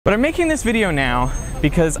But I'm making this video now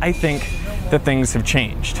because I think that things have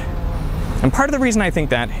changed. And part of the reason I think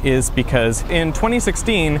that is because in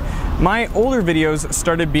 2016, my older videos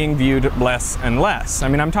started being viewed less and less. I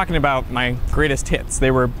mean, I'm talking about my greatest hits. They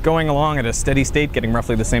were going along at a steady state, getting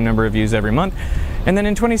roughly the same number of views every month. And then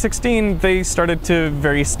in 2016, they started to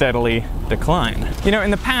very steadily decline. You know, in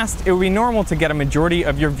the past, it would be normal to get a majority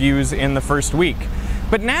of your views in the first week.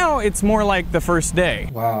 But now it's more like the first day.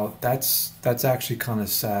 Wow, that's actually kind of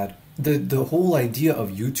sad. The whole idea of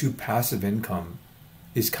YouTube passive income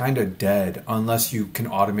is kind of dead unless you can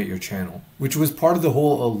automate your channel, which was part of the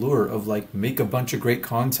whole allure of like make a bunch of great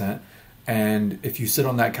content, and if you sit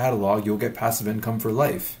on that catalog, you'll get passive income for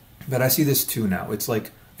life. But I see this too now. It's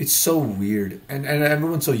like, it's so weird, and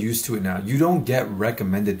everyone's so used to it now. You don't get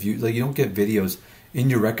recommended views, like you don't get videos in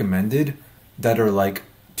your recommended that are like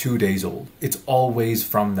 2 days old. It's always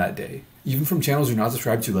from that day. Even from channels you're not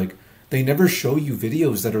subscribed to, like they never show you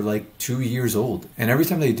videos that are like 2 years old. And every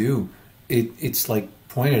time they do, it's like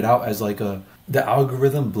pointed out as like the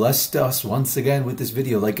algorithm blessed us once again with this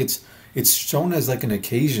video. Like it's shown as like an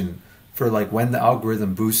occasion for like when the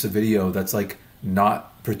algorithm boosts a video that's like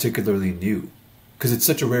not particularly new, because it's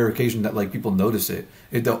such a rare occasion that like people notice it.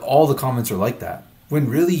 All the comments are like that, when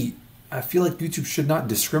really I feel like YouTube should not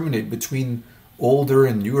discriminate between older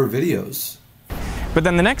and newer videos. But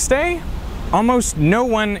then the next day, almost no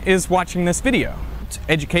one is watching this video. It's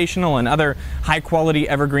educational and other high-quality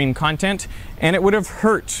evergreen content, and it would have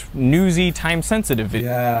hurt newsy, time-sensitive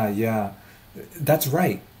videos. Yeah, that's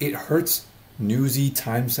right. It hurts newsy,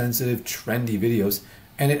 time-sensitive, trendy videos,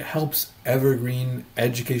 and it helps evergreen,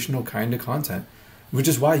 educational kind of content, which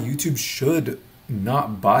is why YouTube should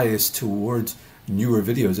not bias towards newer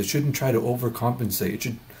videos. It shouldn't try to overcompensate. It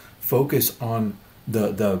should focus on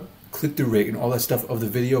the click-through rate and all that stuff of the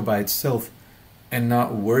video by itself and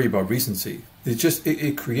not worry about recency.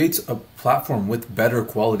 It creates a platform with better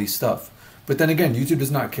quality stuff. But then again, YouTube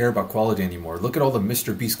does not care about quality anymore. Look at all the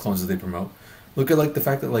Mr. Beast clones that they promote. Look at like the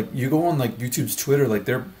fact that like you go on like YouTube's Twitter, like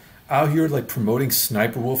they're out here like promoting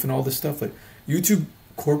Sniper Wolf and all this stuff. Like YouTube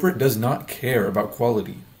corporate does not care about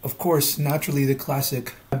quality. Of course, naturally the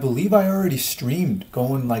classic, I believe I already streamed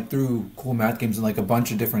going like through Cool Math Games and like a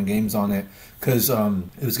bunch of different games on it, because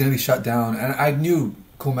it was going to be shut down. And I knew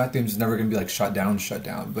Cool Math Games is never going to be like shut down,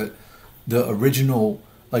 but the original,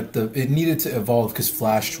 like it needed to evolve because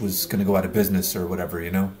Flash was going to go out of business or whatever, you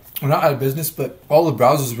know? Well, not out of business, but all the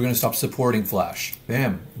browsers were going to stop supporting Flash.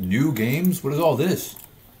 Damn, new games? What is all this?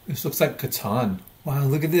 This looks like Catan. Wow,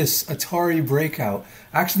 look at this, Atari Breakout.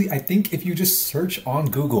 Actually, I think if you just search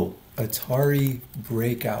on Google, Atari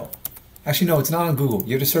Breakout. Actually, no, it's not on Google.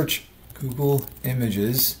 You have to search Google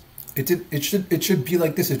Images. It should be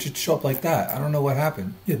like this. It should show up like that. I don't know what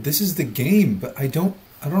happened. Yeah, this is the game, but I don't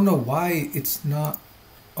know why it's not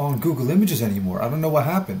on Google Images anymore. I don't know what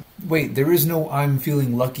happened. Wait, there is no I'm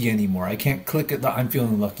feeling lucky anymore. I can't click at the I'm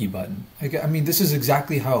feeling lucky button. I mean, this is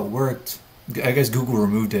exactly how it worked. I guess Google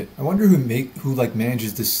removed it. I wonder who like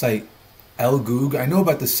manages this site. LGoog. I know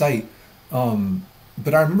about the site,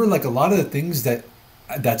 but I remember like a lot of the things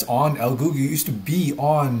that's on LGoog used to be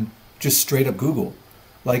on just straight up Google,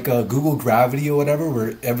 like Google Gravity or whatever,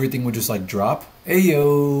 where everything would just like drop. Hey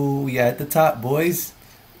yo, yeah, at the top, boys.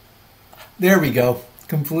 There we go.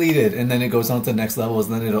 Completed. And then it goes on to the next levels,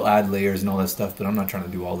 and then it'll add layers and all that stuff, but I'm not trying to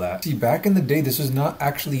do all that. See, back in the day, this was not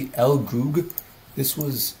actually LGoog. This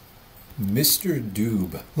was Mr.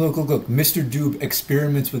 Doob. Look. Mr. Doob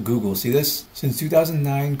experiments with Google. See this? Since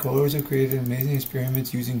 2009, coders have created amazing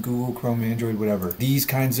experiments using Google, Chrome, Android, whatever. These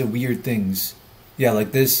kinds of weird things. Yeah,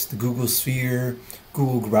 like this, the Google Sphere,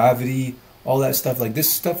 Google Gravity, all that stuff. Like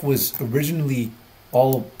this stuff was originally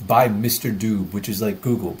all by Mr. Doob, which is like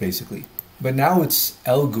Google, basically. But now it's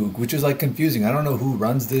LGoog, which is like confusing. I don't know who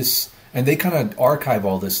runs this. And they kind of archive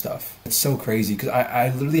all this stuff. It's so crazy because I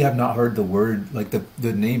literally have not heard the word, like the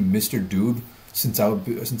name Mr. Doob since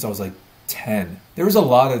I was like 10. There was a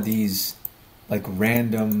lot of these like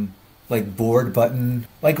random like board button,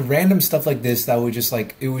 like random stuff like this that would just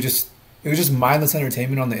like it was just mindless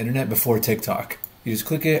entertainment on the internet before TikTok. You just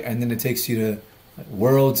click it and then it takes you to like,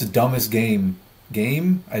 world's dumbest game.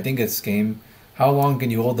 I think it's game. How long can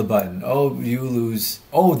you hold the button? Oh, you lose.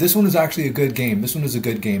 Oh, this one is actually a good game. This one is a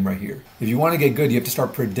good game right here. If you want to get good, you have to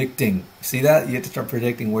start predicting. See that? You have to start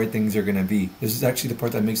predicting where things are going to be. This is actually the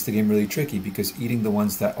part that makes the game really tricky, because eating the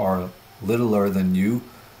ones that are littler than you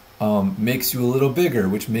makes you a little bigger,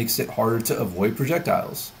 which makes it harder to avoid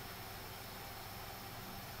projectiles.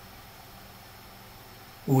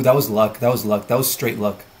 Ooh, that was luck. That was straight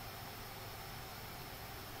luck.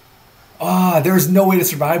 There was no way to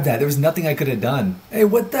survive that. There was nothing I could have done. Hey,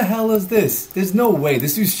 what the hell is this? There's no way.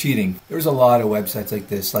 This dude's cheating. There's a lot of websites like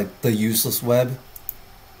this, like the useless web.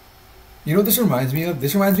 You know what this reminds me of?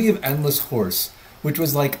 This reminds me of Endless Horse, which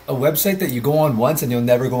was like a website that you go on once and you'll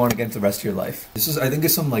never go on again for the rest of your life. This is, I think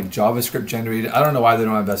it's some like JavaScript generated, I don't know why they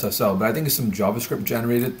don't have SSL, but I think it's some JavaScript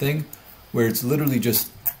generated thing where it's literally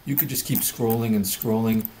just, you could just keep scrolling and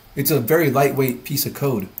scrolling. It's a very lightweight piece of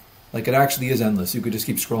code. Like it actually is endless. You could just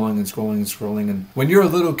keep scrolling and scrolling and scrolling. And when you're a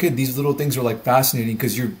little kid, these little things are like fascinating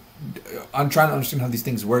because I'm trying to understand how these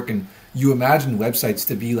things work, and you imagine websites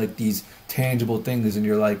to be like these tangible things, and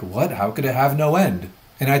you're like, what? How could it have no end?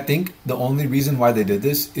 And I think the only reason why they did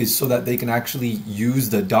this is so that they can actually use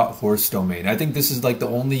the .horse domain. I think this is like the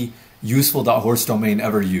only useful .horse domain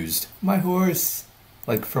ever used. My horse.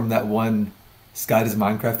 Like from that one Sky Does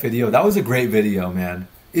Minecraft video. That was a great video, man.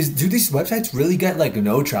 Do these websites really get like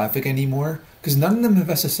no traffic anymore? Because none of them have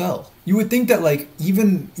SSL. You would think that like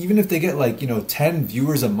even if they get like 10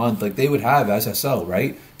 viewers a month, like they would have SSL,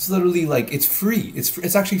 right? It's literally like it's free.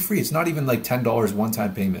 It's actually free. It's not even like $10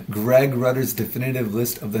 one-time payment. Greg Rudder's definitive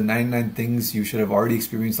list of the 99 things you should have already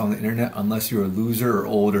experienced on the internet unless you're a loser or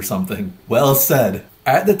old or something. Well said.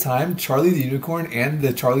 At the time, Charlie the Unicorn and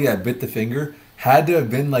the Charlie that bit the finger had to have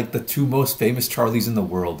been like the two most famous Charlies in the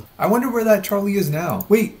world. I wonder where that Charlie is now.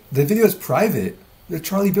 Wait, the video is private. The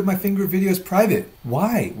Charlie bit my finger video is private.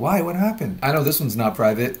 Why? What happened? I know this one's not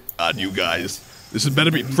private. You guys. This had better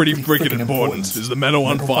be pretty freaking important. Is the meadow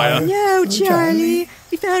on fire? No, Charlie.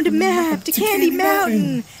 We found a map to Candy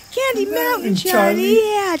Mountain. Candy Mountain,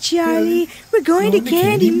 Charlie. Yeah, Charlie. We're going to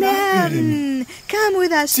Candy Mountain. Come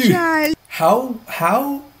with us, Charlie.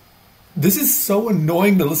 How? This is so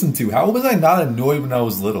annoying to listen to. How was I not annoyed when I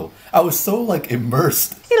was little? I was so like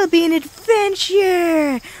immersed. It'll be an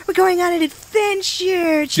adventure. We're going on an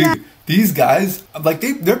adventure. Dude, these guys, like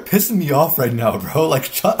they're pissing me off right now, bro. Like,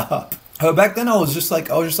 shut up. Back then I was just like,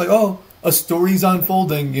 oh, a story's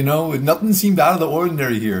unfolding, Nothing seemed out of the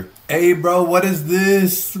ordinary here. Hey, bro, what is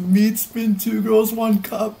this? Meat spin, 2 girls, 1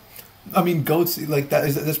 cup. I mean, goats, like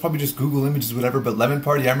that's probably just Google Images, whatever. But Lemon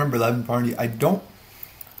Party, I remember Lemon Party. I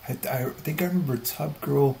think I remember Tub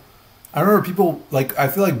Girl. I remember people, like, I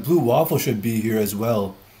feel like Blue Waffle should be here as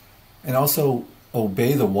well. And also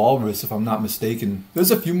Obey the Walrus, if I'm not mistaken.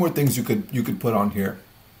 There's a few more things you could put on here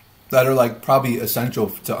that are, like, probably essential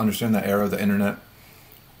to understand that era of the internet.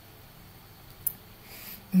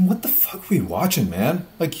 And what the fuck are we watching, man?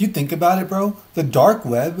 Like, you think about it, bro. The dark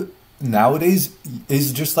web nowadays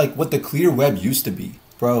is just like what the clear web used to be.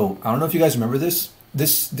 Bro, I don't know if you guys remember this.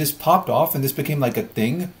 This popped off and this became like a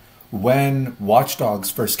thing when Watch Dogs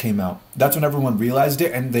first came out. That's when everyone realized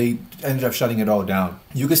it and they ended up shutting it all down.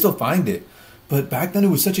 You can still find it, but back then it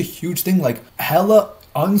was such a huge thing, like hella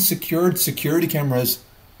unsecured security cameras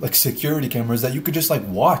that you could just like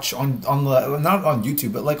watch on the, not on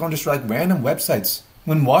YouTube, but like on just like random websites.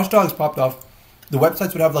 When Watch Dogs popped off, the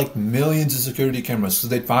websites would have like millions of security cameras because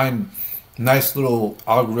they'd find nice little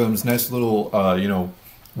algorithms, nice little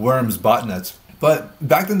worms, botnets. But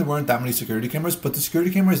back then there weren't that many security cameras, but the security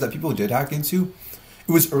cameras that people did hack into,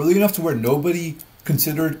 it was early enough to where nobody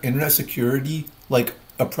considered internet security like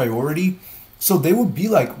a priority. So they would be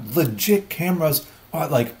like legit cameras at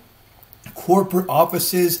like corporate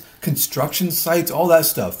offices, construction sites, all that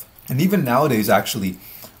stuff. And even nowadays, actually,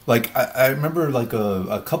 like I remember like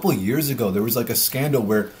a couple of years ago, there was like a scandal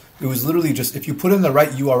where it was literally just, if you put in the right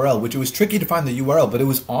URL, which it was tricky to find the URL, but it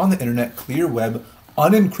was on the internet, clear web,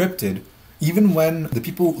 unencrypted. Even when the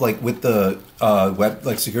people like with the web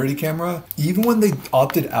like security camera, even when they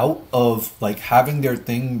opted out of like having their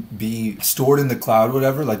thing be stored in the cloud,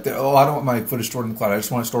 whatever, like I don't want my footage stored in the cloud, I just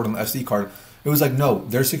want it stored on the SD card. It was like, no,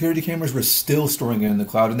 their security cameras were still storing it in the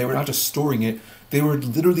cloud, and they were not just storing it, they were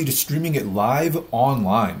literally just streaming it live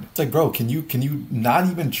online. It's like, bro, can you not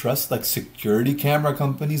even trust like security camera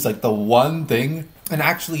companies, like the one thing? And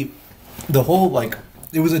actually the whole like,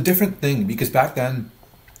 it was a different thing because back then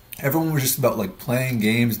everyone was just about like playing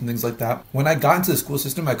games and things like that. When I got into the school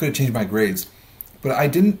system, I could have changed my grades, but I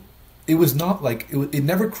didn't. It was not like, it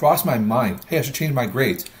never crossed my mind, hey, I should change my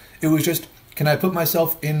grades. It was just, can I put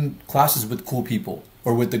myself in classes with cool people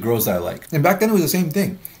or with the girls that I like? And back then it was the same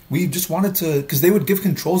thing. We just wanted to, because they would give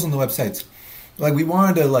controls on the websites. Like we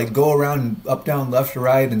wanted to like go around up, down, left to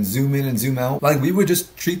right and zoom in and zoom out. Like we would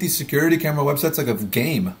just treat these security camera websites like a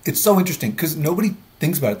game. It's so interesting because nobody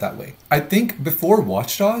thinks about it that way. I think before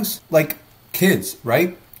Watch Dogs, like kids,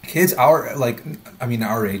 right? Kids our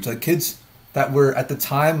age, like kids that were at the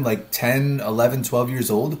time like 10, 11, 12 years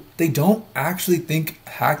old, they don't actually think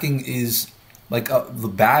hacking is like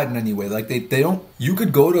bad in any way. Like they don't, you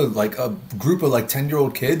could go to like a group of like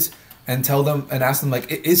 10-year-old kids and tell them and ask them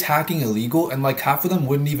like, is hacking illegal? And like half of them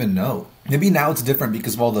wouldn't even know. Maybe now it's different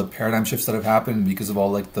because of all the paradigm shifts that have happened, because of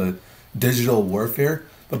all like the digital warfare.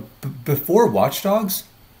 But before Watch Dogs,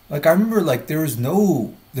 like I remember like there was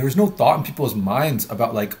no thought in people's minds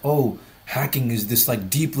about like, oh, hacking is this like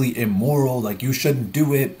deeply immoral, like you shouldn't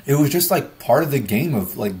do it. It was just like part of the game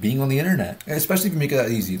of like being on the internet. And especially if you make it that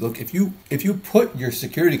easy. Look, if you put your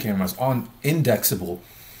security cameras on indexable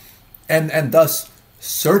and thus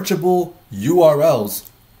searchable URLs,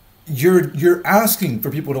 you're asking for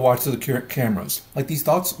people to watch the cameras. Like these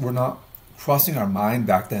thoughts were not crossing our mind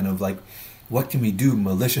back then of like, what can we do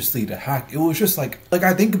maliciously to hack? It was just like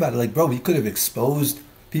I think about it, like, bro, we could have exposed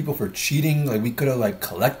people for cheating, like we could have like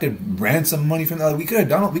collected ransom money from them, we could have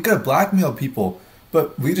done it, we could have blackmailed people,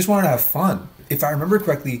 but we just wanted to have fun. If I remember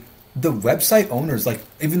correctly, the website owners, like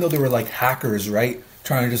even though they were like hackers, right,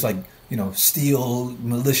 trying to just like, you know, steal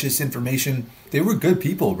malicious information, they were good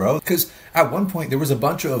people, bro. Because at one point there was a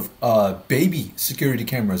bunch of baby security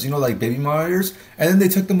cameras, you know, like baby monitors, and then they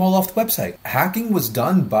took them all off the website. Hacking was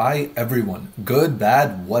done by everyone, good,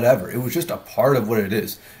 bad, whatever. It was just a part of what it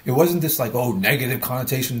is. It wasn't this like, oh, negative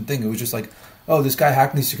connotation thing. It was just like, oh, this guy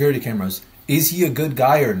hacked these security cameras. Is he a good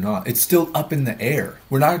guy or not? It's still up in the air.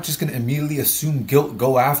 We're not just going to immediately assume guilt,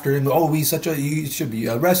 go after him. Oh, he should be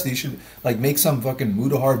arrested. He should like make some fucking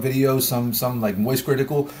Mudahar video, some like voice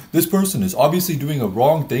critical. This person is obviously doing a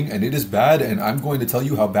wrong thing and it is bad, and I'm going to tell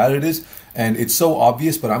you how bad it is. And it's so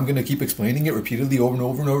obvious, but I'm going to keep explaining it repeatedly over and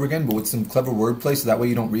over and over again, but with some clever wordplay, so that way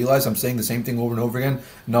you don't realize I'm saying the same thing over and over again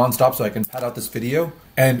nonstop, so I can pad out this video.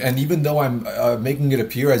 And even though I'm making it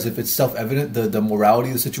appear as if it's self-evident, the morality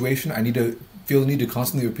of the situation, I feel the need to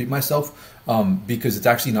constantly repeat myself because it's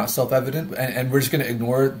actually not self-evident, and we're just going to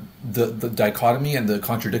ignore the dichotomy and the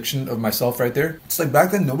contradiction of myself right there. It's like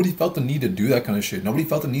back then nobody felt the need to do that kind of shit. Nobody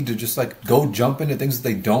felt the need to just like go jump into things that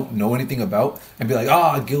they don't know anything about and be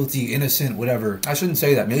like, guilty, innocent, whatever. I shouldn't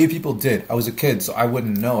say that. Maybe people did. I was a kid, so I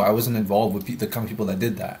wouldn't know. I wasn't involved with the kind of people that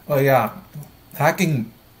did that. But yeah,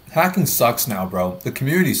 hacking sucks now, bro. The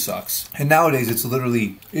community sucks. And nowadays it's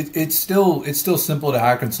literally it's still simple to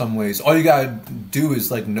hack in some ways. All you gotta do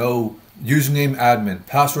is like know username admin,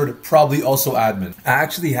 password probably also admin. I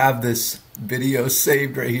actually have this video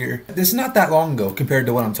saved right here. This is not that long ago compared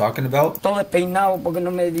to what I'm talking about. Todo despeinado porque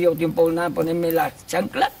no me dio tiempo nada ponerme la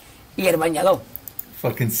chancla y el bañador.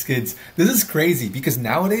 Fucking skids. This is crazy because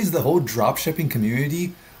nowadays the whole dropshipping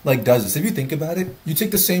community like does this. If you think about it, you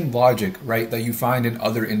take the same logic, right, that you find in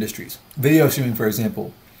other industries. Video streaming, for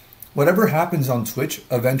example. Whatever happens on Twitch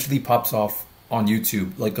eventually pops off on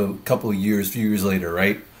YouTube like a few years later,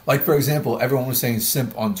 right? Like, for example, everyone was saying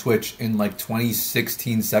simp on Twitch in like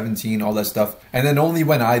 2016, 17, all that stuff. And then only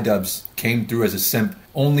when iDubbbz came through as a simp,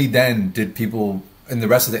 only then did people in the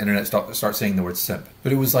rest of the internet start saying the word simp.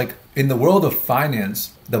 But it was like, in the world of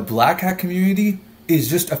finance, the black hat community is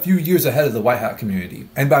just a few years ahead of the white hat community.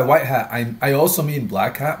 And by white hat, I also mean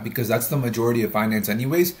black hat because that's the majority of finance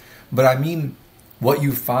anyways. But I mean what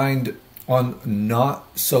you find on not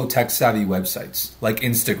so tech savvy websites like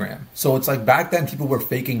Instagram. So it's like back then people were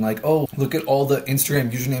faking like, oh, look at all the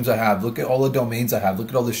Instagram usernames I have. Look at all the domains I have. Look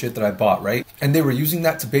at all the shit that I bought, right? And they were using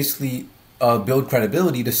that to basically build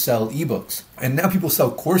credibility to sell ebooks. And now people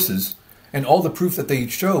sell courses. And all the proof that they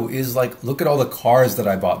show is like, look at all the cars that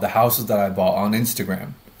I bought, the houses that I bought on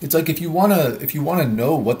Instagram. It's like if you wanna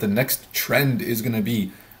know what the next trend is gonna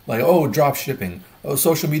be, like, oh, drop shipping, oh,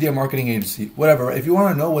 social media marketing agency, whatever. If you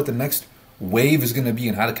wanna know what the next wave is gonna be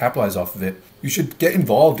and how to capitalize off of it, you should get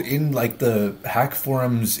involved in like the hack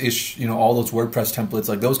forums-ish, you know, all those WordPress templates,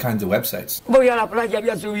 like those kinds of websites. Voy a la playa,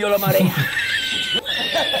 había subido la marea.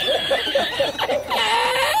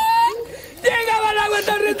 Llegaba al agua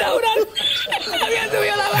del restaurante, había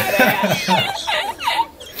subido la marea.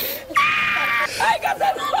 Hay que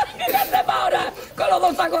hacer ahora con los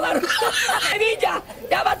dos sacos de arroz. Sevilla,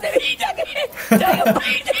 llama Sevilla.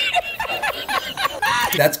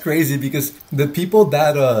 That's crazy because the people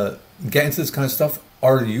that get into this kind of stuff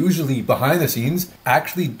are usually behind the scenes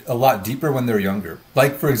actually a lot deeper when they're younger.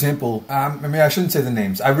 Like, for example, I mean, I shouldn't say the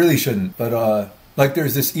names. I really shouldn't. But like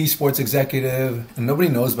there's this esports executive and nobody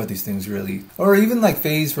knows about these things really. Or even like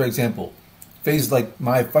FaZe, for example. FaZe like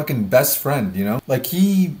my fucking best friend, you know? Like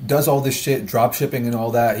he does all this shit, drop shipping and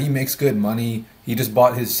all that. He makes good money. He just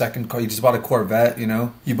bought his second car. He just bought a Corvette, you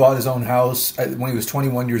know? He bought his own house when he was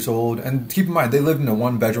 21 years old. And keep in mind, they lived in a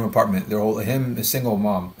one-bedroom apartment. They're all him, a single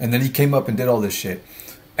mom. And then he came up and did all this shit.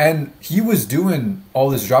 And he was doing all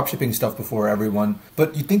this dropshipping stuff before everyone.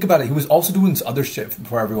 But you think about it, he was also doing this other shit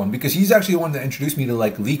before everyone, because he's actually the one that introduced me to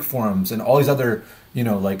like leak forums and all these other, you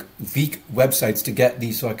know, like leak websites to get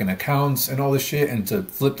these fucking accounts and all this shit and to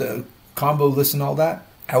flip the combo list and all that.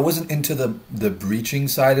 I wasn't into the breaching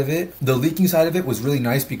side of it. The leaking side of it was really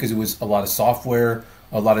nice because it was a lot of software,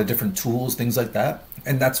 a lot of different tools, things like that.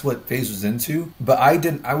 And that's what FaZe was into. But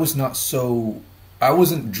I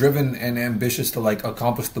wasn't driven and ambitious to like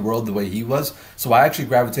accomplish the world the way he was. So I actually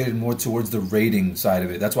gravitated more towards the raiding side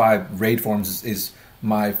of it. That's why raid forums is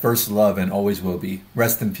my first love and always will be.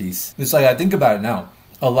 Rest in peace. It's like, I think about it now.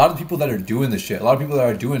 A lot of people that are doing this shit, a lot of people that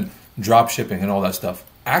are doing drop shipping and all that stuff,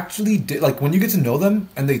 actually did, like when you get to know them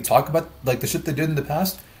and they talk about like the shit they did in the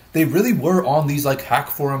past, they really were on these like hack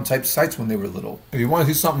forum type sites when they were little. If you want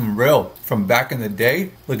to see something real from back in the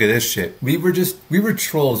day, look at this shit. We were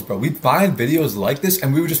trolls, bro. We'd find videos like this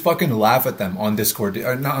and we would just fucking laugh at them on Discord,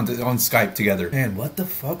 or not on Skype together. Man, what the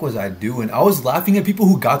fuck was I doing? I was laughing at people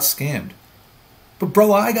who got scammed. But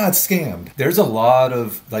bro, I got scammed. There's a lot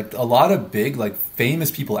of big, like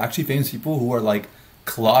famous people, actually famous people who are like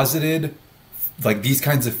closeted, like these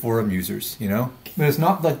kinds of forum users, you know? But it's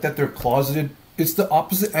not like that they're closeted. It's the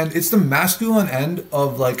opposite end. It's the masculine end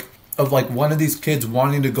of like one of these kids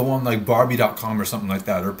wanting to go on like Barbie.com or something like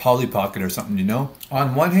that, or Polly Pocket or something, you know?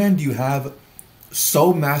 On one hand, you have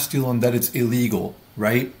so masculine that it's illegal,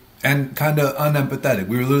 right? And kind of unempathetic.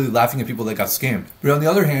 We were literally laughing at people that got scammed. But on the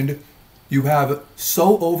other hand, you have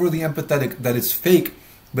so overly empathetic that it's fake.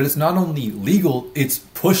 But it's not only legal, it's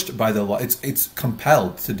pushed by the law. It's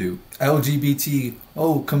compelled to do. LGBT,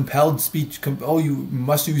 compelled speech, you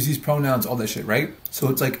must use these pronouns, all that shit, right? So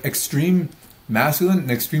it's like extreme masculine and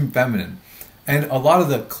extreme feminine. And a lot of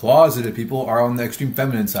the closeted people are on the extreme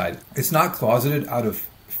feminine side. It's not closeted out of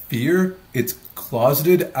fear, it's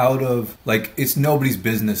closeted out of like, it's nobody's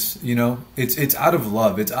business, you know? It's out of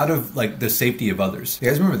love. It's out of like the safety of others. You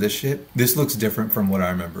guys remember this shit? This looks different from what I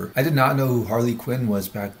remember. I did not know who Harley Quinn was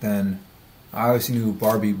back then. I obviously knew who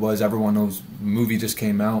Barbie was. Everyone knows the movie just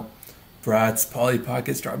came out. Bratz, Polly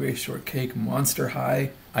Pocket, Strawberry Shortcake, Monster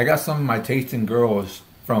High. I got some of my taste in girls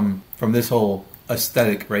from this whole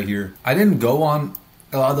aesthetic right here. I didn't go on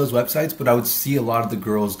a lot of those websites, but I would see a lot of the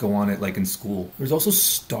girls go on it like in school. There's also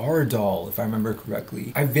Stardoll, if I remember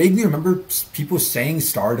correctly. I vaguely remember people saying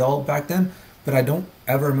Stardoll back then, but I don't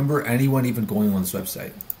ever remember anyone even going on this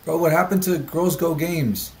website. Bro, what happened to Girls Go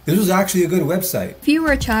Games? This was actually a good website. If you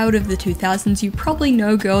were a child of the 2000s, you probably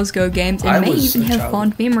know Girls Go Games and may even have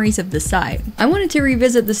fond memories of the site. I wanted to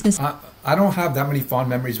revisit this. I don't have that many fond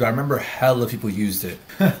memories, but I remember hella people used it.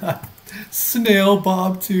 Snail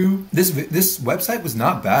Bob too. This website was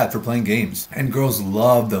not bad for playing games, and girls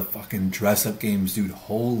love the fucking dress up games, dude.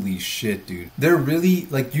 Holy shit, dude. They're really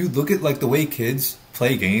like, you look at like the way kids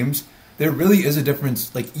play games, there really is a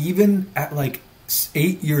difference, like even at like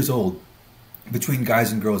 8 years old, between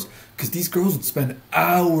guys and girls, because these girls would spend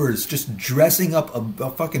hours just dressing up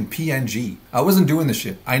a fucking PNG. I wasn't doing this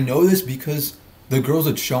shit. I know this because the girls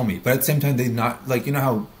would show me, but at the same time, they not like, you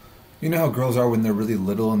know how girls are when they're really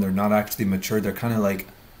little and they're not actually mature. They're kind of like,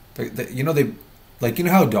 you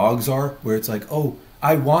know how dogs are, where it's like, oh,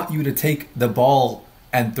 I want you to take the ball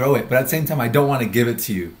and throw it, but at the same time, I don't want to give it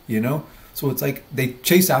to you, you know? So it's like they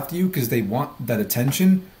chase after you because they want that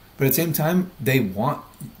attention, but at the same time, they want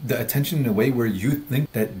the attention in a way where you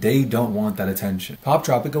think that they don't want that attention. Pop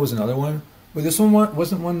Tropica was another one. But this one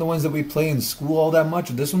wasn't one of the ones that we play in school all that much.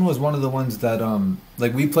 This one was one of the ones that,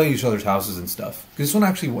 like, we played each other's houses and stuff. This one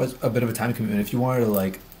actually was a bit of a time commitment. If you wanted to,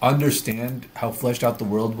 like, understand how fleshed out the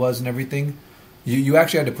world was and everything, you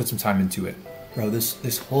actually had to put some time into it. Bro,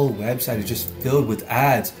 this whole website is just filled with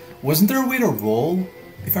ads. Wasn't there a way to roll?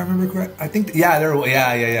 If I remember correct, I think,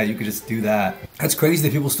 yeah, you could just do that. That's crazy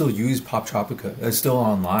that people still use Pop Tropica. It's still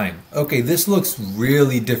online. Okay, this looks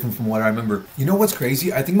really different from what I remember. You know what's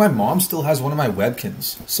crazy? I think my mom still has one of my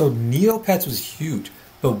Webkins. So Neopets was huge,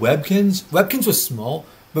 but Webkins was small,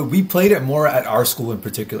 but we played it more at our school in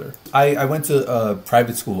particular. I went to a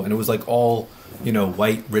private school, and it was like all, you know,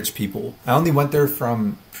 white, rich people. I only went there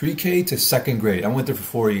from pre-K to 2nd grade. I went there for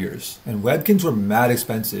 4 years, and Webkins were mad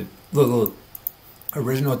expensive. Look.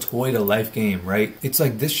 Original toy to life game, right? It's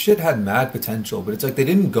like this shit had mad potential, but it's like they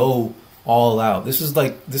didn't go all out. This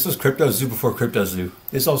was Crypto Zoo before Crypto Zoo.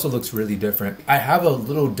 This also looks really different. I have a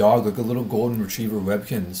little dog, like a little golden retriever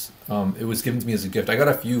Webkins. It was given to me as a gift. I got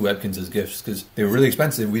a few Webkins as gifts because they were really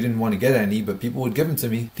expensive. We didn't want to get any, but people would give them to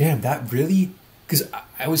me. Damn, that really... Because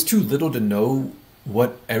I was too little to know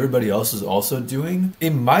what everybody else is also doing,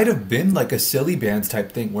 it might have been like a silly bands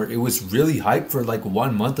type thing where it was really hyped for like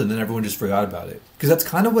 1 month and then everyone just forgot about it. Because that's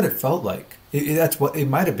kind of what it felt like. That's what it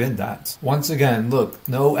might have been. That once again, look,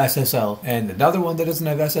 no SSL, and another one that doesn't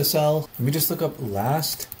have SSL. Let me just look up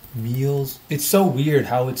last meals. It's so weird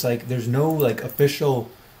how it's like there's no like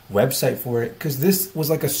official website for it, because this was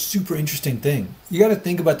like a super interesting thing. You got to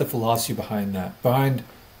think about the philosophy behind that, behind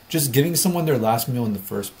just giving someone their last meal in the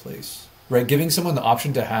first place, right? Giving someone the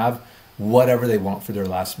option to have whatever they want for their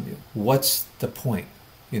last meal. What's the point?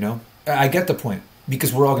 You know, I get the point,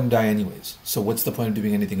 because we're all going to die anyways. So what's the point of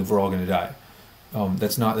doing anything if we're all going to die?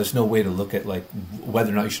 There's no way to look at like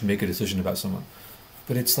whether or not you should make a decision about someone.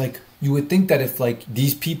 But it's like, you would think that if like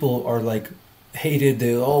these people are like hated,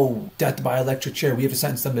 death by electric chair, we have to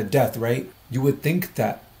sentence them to death, right? You would think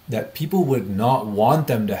that people would not want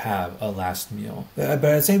them to have a last meal. But at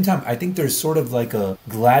the same time, I think there's sort of like a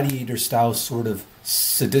gladiator style sort of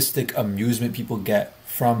sadistic amusement people get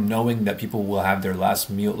from knowing that people will have their last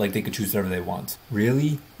meal, like they could choose whatever they want.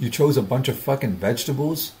 Really? You chose a bunch of fucking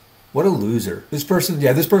vegetables? What a loser. This person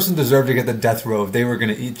deserved to get the death row if they were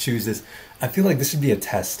going to choose this. I feel like this should be a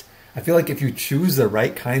test. I feel like if you choose the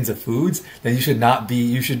right kinds of foods, then you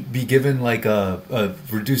should be given like a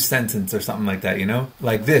reduced sentence or something like that, you know?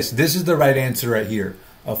 Like this is the right answer right here.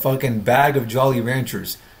 A fucking bag of Jolly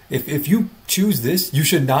Ranchers. If you choose this, you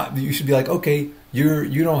should be like, okay,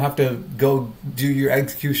 you don't have to go do your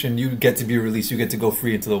execution, you get to be released, you get to go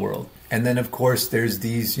free into the world. And then of course there's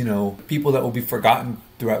these, you know, people that will be forgotten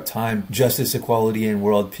throughout time, justice, equality, and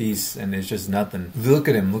world peace, and it's just nothing. Look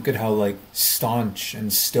at him, look at how like staunch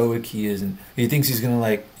and stoic he is, and he thinks he's gonna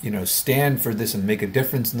like, you know, stand for this and make a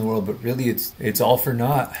difference in the world, but really it's all for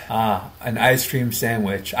naught. An ice cream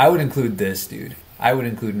sandwich. I would include this, dude. I would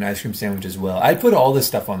include an ice cream sandwich as well. I'd put all this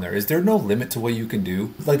stuff on there. Is there no limit to what you can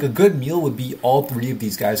do? Like a good meal would be all three of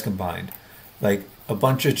these guys combined. Like a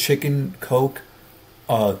bunch of chicken, Coke,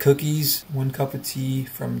 cookies, 1 cup of tea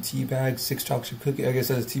from tea bag, 6 chocolate cookies. I guess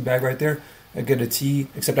that's a tea bag right there. I'd get a tea,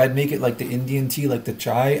 except I'd make it like the Indian tea, like the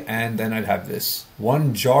chai, and then I'd have this.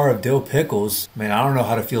 1 jar of dill pickles. Man, I don't know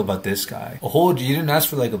how to feel about this guy. You didn't ask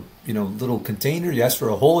for like a, you know, little container. You asked for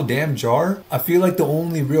a whole damn jar. I feel like the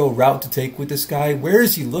only real route to take with this guy, where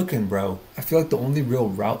is he looking, bro? I feel like the only real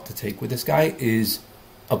route to take with this guy is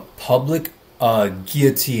a public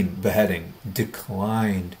guillotine beheading.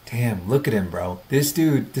 Declined. Damn, look at him, bro. This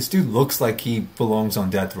dude looks like he belongs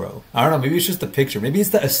on death row. I don't know, maybe it's just the picture. Maybe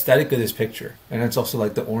it's the aesthetic of this picture. And it's also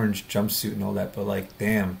like the orange jumpsuit and all that, but like,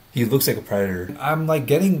 damn, he looks like a predator. I'm like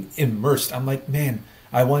getting immersed. I'm like, man,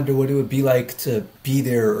 I wonder what it would be like to be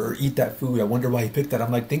there or eat that food. I wonder why he picked that.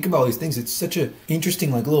 I'm like, think about all these things. It's such an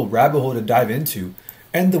interesting like little rabbit hole to dive into.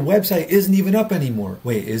 And the website isn't even up anymore.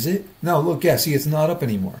 Wait, is it? No, look, yeah, see, it's not up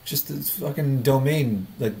anymore. Just this fucking domain,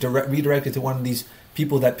 like redirected to one of these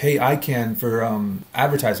people that pay ICANN for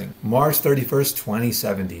advertising. March 31st,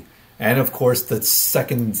 2070. And of course, the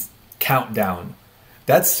second countdown.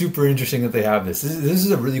 That's super interesting that they have this. This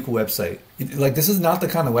is a really cool website. Like, this is not the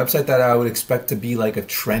kind of website that I would expect to be like a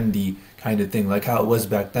trendy kind of thing, like how it was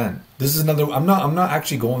back then. This is another. I'm not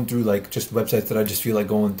actually going through like just websites that I just feel like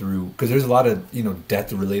going through, because there's a lot of, you know,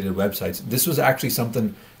 death related websites. This was actually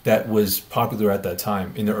something that was popular at that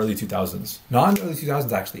time in the early 2000s. Not in the early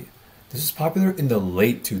 2000s actually. This is popular in the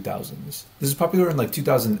late 2000s. This is popular in like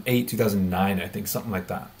 2008, 2009, I think, something like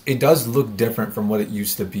that. It does look different from what it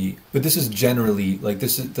used to be, but this is generally like,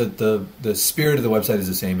 this is the spirit of the website is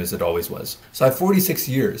the same as it always was. So I have 46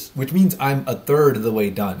 years, which means I'm a third of the way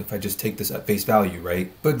done if I just take this at face value,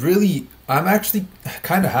 right? But really, I'm actually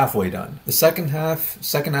kind of halfway done. The second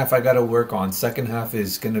half I got to work on. Second half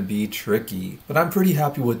is going to be tricky, but I'm pretty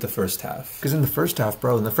happy with the first half. Because in the first half,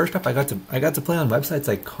 bro, I got to play on websites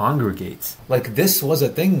like Congregates. Like, this was a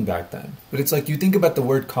thing back then. But it's like, you think about the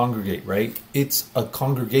word congregate, right? It's a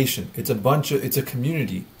congregation. It's a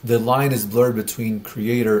community. The line is blurred between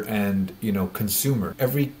creator and, you know, consumer.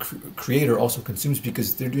 Every creator also consumes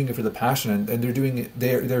because they're doing it for the passion, and they're doing it.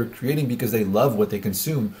 They're creating because they love what they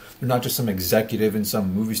consume. They're not just some executive in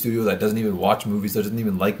some movie studio that doesn't even watch movies, that doesn't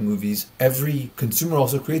even like movies. Every consumer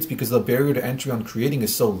also creates because the barrier to entry on creating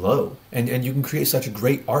is so low, and you can create such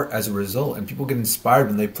great art as a result, and people get inspired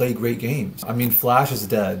when they play great games. I mean, Flash is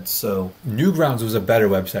dead, so Newgrounds was a better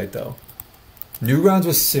website though. Newgrounds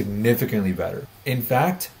was significantly better. In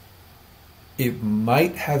fact, it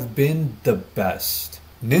might have been the best.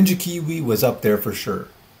 Ninja Kiwi was up there for sure.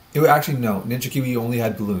 Actually, no. Ninja Kiwi only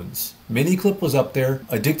had balloons. Miniclip was up there.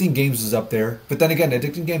 Addicting Games was up there. But then again,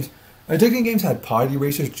 Addicting Games had Potty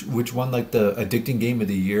Racers, which won like the Addicting Game of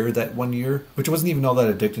the Year that one year, which wasn't even all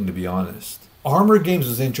that addicting, to be honest. Armor Games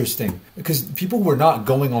was interesting because people were not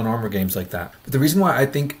going on Armor Games like that. But the reason why I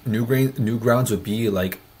think Newgrounds would be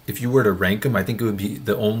like, if you were to rank them, I think it would be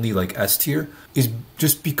the only like S tier, is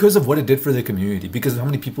just because of what it did for the community, because of how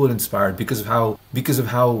many people it inspired, because the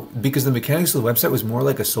mechanics of the website was more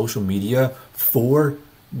like a social media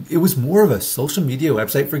it was more of a social media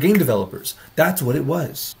website for game developers. That's what it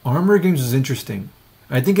was. Armor Games was interesting.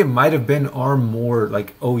 I think it might have been more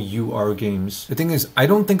like OUR Games. The thing is, I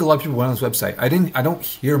don't think a lot of people went on this website. I don't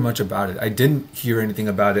hear much about it. I didn't hear anything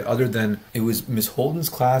about it other than it was Miss Holden's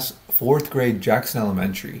class, 4th grade, Jackson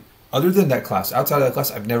Elementary. Other than that class, outside of that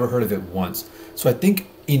class, I've never heard of it once. So I think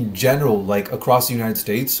in general, like across the United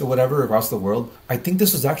States or whatever, across the world, I think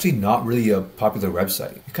this was actually not really a popular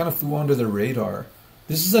website. It kind of flew under the radar.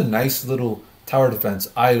 This is a nice little tower defense,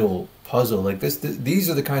 idle, puzzle. Like these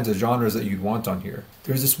are the kinds of genres that you'd want on here.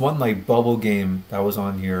 There's this one like bubble game that was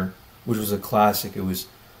on here, which was a classic. It was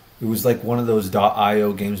like one of those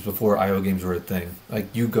 .io games before IO games were a thing. Like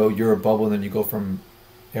you're a bubble, and then you go from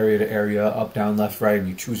area to area, up, down, left, right, and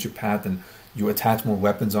you choose your path, and you attach more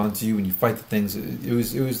weapons onto you, and you fight the things. It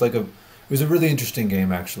was a really interesting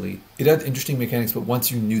game, actually. It had interesting mechanics, but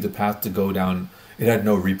once you knew the path to go down, it had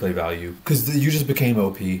no replay value because you just became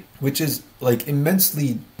OP, which is like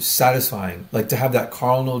immensely satisfying. Like to have that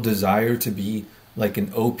carnal desire to be like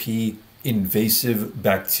an OP invasive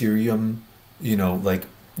bacterium, you know, like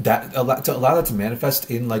that, to allow that to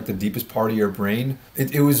manifest in like the deepest part of your brain.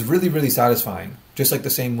 It was really, really satisfying. Just like the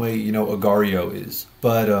same way, you know, Agario is.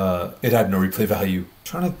 But it had no replay value. I'm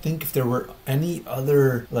trying to think if there were any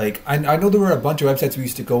other, like, I know there were a bunch of websites we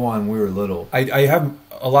used to go on when we were little. I have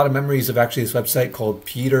a lot of memories of actually this website called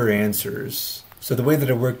Peter Answers. So the way that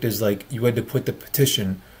it worked is like you had to put the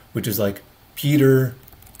petition, which is like, Peter,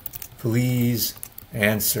 please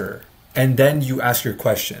answer. And then you ask your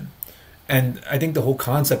question. And I think the whole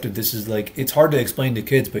concept of this is like, it's hard to explain to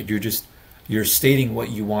kids, but you're stating what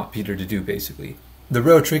you want Peter to do, basically. The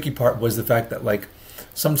real tricky part was the fact that like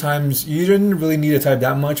sometimes you didn't really need to type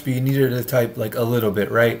that much, but you needed to type like a little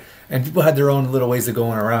bit, right? And people had their own little ways of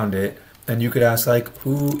going around it. And you could ask like,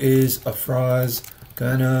 who is Afraaz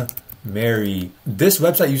gonna marry? This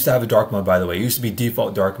website used to have a dark mode, by the way. It used to be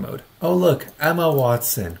default dark mode. Oh look, Emma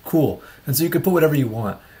Watson, cool. And so you could put whatever you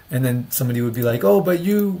want. And then somebody would be like, oh, but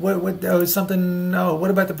you, what something, no,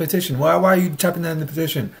 what about the petition? Why are you typing that in the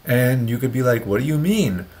petition? And you could be like, what do you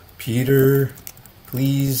mean? Peter,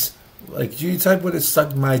 please, like you type what is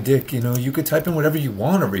suck my dick, you know, you could type in whatever you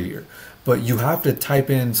want over here. But you have to type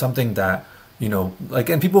in something that, you know, like,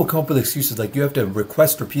 and people will come up with excuses like you have to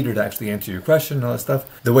request for Peter to actually answer your question and all that stuff.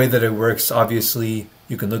 The way that it works, obviously,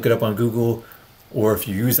 you can look it up on Google, or if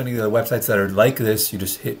you use any of the websites that are like this, you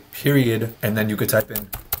just hit period, and then you could type in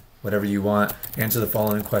whatever you want, answer the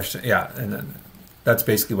following question. Yeah, and then that's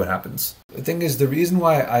basically what happens. The thing is, the reason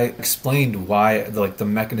why I explained why, like, the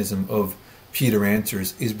mechanism of Peter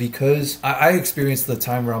Answers is because I experienced the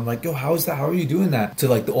time where I'm like, yo, how is that? How are you doing that? To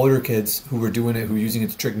like the older kids who were doing it, who were using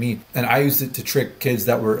it to trick me. And I used it to trick kids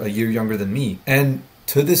that were a year younger than me. And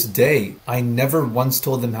to this day, I never once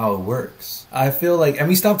told them how it works. I feel like, and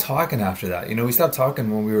we stopped talking after that. You know, we stopped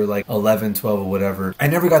talking when we were like 11, 12 or whatever. I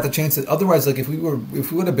never got the chance to, otherwise, like if we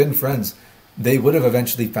would have been friends, they would have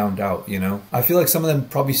eventually found out, you know? I feel like some of them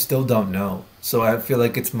probably still don't know. So I feel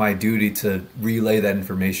like it's my duty to relay that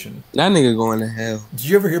information. That nigga going to hell. Did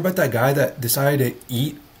you ever hear about that guy that decided to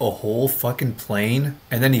eat a whole fucking plane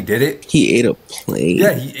and then he did it? He ate a plane?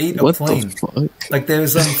 Yeah, he ate a plane. What the fuck? Like there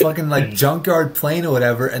was some fucking like junkyard plane or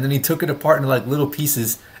whatever, and then he took it apart into like little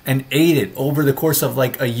pieces and ate it over the course of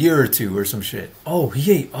like a year or two or some shit. Oh,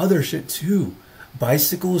 he ate other shit too.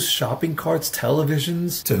 Bicycles, shopping carts,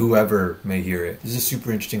 televisions, to whoever may hear it. This is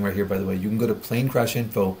super interesting right here, by the way. You can go to plane crash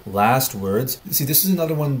info, last words. See, this is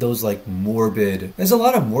another one of those like morbid, there's a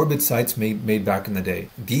lot of morbid sites made back in the day.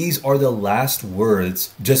 These are the last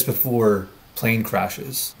words just before plane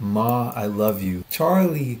crashes. Ma, I love you.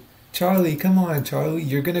 Charlie, come on, Charlie.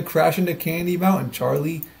 You're gonna crash into Candy Mountain,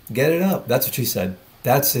 Charlie. Get it up. That's what she said.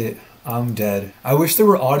 That's it. I'm dead. I wish there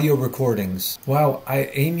were audio recordings. Wow,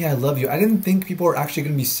 Amy, I love you. I didn't think people were actually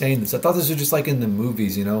going to be saying this. I thought this was just like in the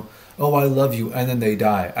movies, you know? Oh, I love you, and then they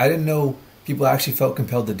die. I didn't know people actually felt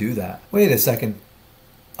compelled to do that. Wait a second.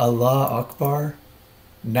 Allah Akbar?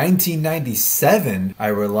 1997? I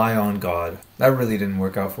rely on God. That really didn't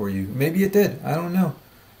work out for you. Maybe it did. I don't know.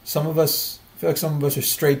 I feel like some of us are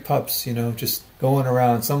straight pups, you know, just going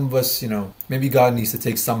around. Some of us, you know, maybe God needs to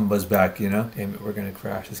take some of us back, you know? Damn it, we're gonna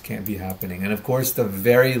crash. This can't be happening. And of course, the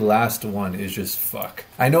very last one is just fuck.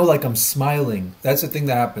 I know, like, I'm smiling. That's the thing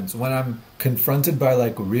that happens. When I'm confronted by,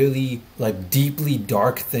 like, really, like, deeply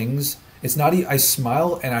dark things, It's not, I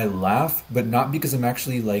smile and I laugh, but not because I'm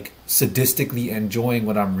actually like sadistically enjoying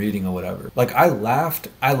what I'm reading or whatever. Like I laughed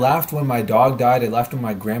when my dog died. I laughed when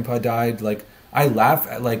my grandpa died. Like I laugh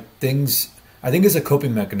at like things, I think it's a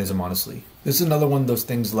coping mechanism, honestly. This is another one of those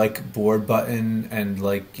things like board button and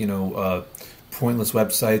like, you know, pointless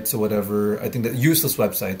websites or whatever. I think that useless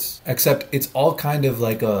websites, except it's all kind of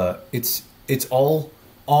like it's all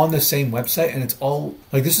on the same website, and it's all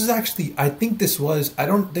like, this is actually, I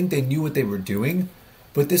don't think they knew what they were doing,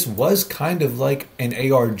 but this was kind of like an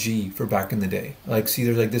ARG for back in the day. Like, see,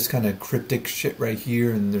 there's like this kind of cryptic shit right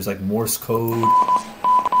here, and there's like Morse code.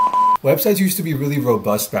 Websites used to be really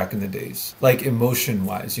robust back in the days, like emotion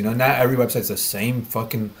wise, you know. Not every website's the same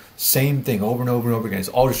thing over and over and over again. It's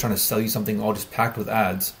all just trying to sell you something, all just packed with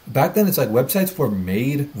ads. Back then, it's like websites were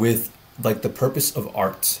made with like the purpose of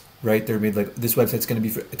art. Right? They're made like, this website's going to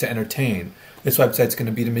be to entertain. This website's going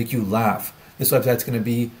to be to make you laugh. This website's going to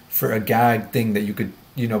be for a gag thing that you could,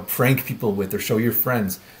 you know, prank people with or show your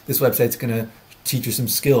friends. This website's going to teach you some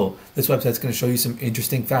skill. This website's going to show you some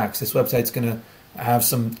interesting facts. This website's going to have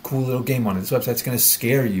some cool little game on it. This website's going to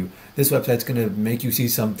scare you. This website's going to make you see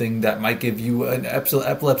something that might give you an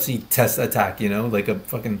epilepsy test attack, you know, like a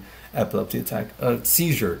fucking epilepsy attack,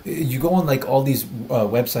 seizure. You go on like all these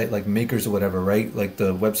website like makers or whatever, right? Like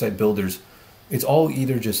the website builders. It's all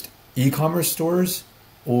either just e-commerce stores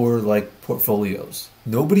or like portfolios.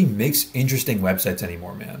 Nobody makes interesting websites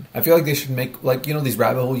anymore, man. I feel like they should make, like, you know, these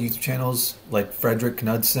rabbit hole YouTube channels like Frederick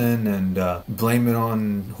Knudsen and Blame It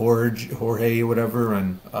on Jorge or whatever,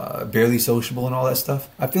 and Barely Sociable and all that stuff.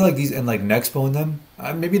 I feel like these, and like Nexpo and them,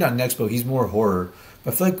 maybe not Nexpo, he's more horror. I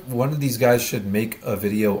feel like one of these guys should make a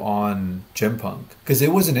video on Gym Punk, because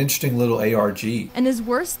it was an interesting little ARG. And is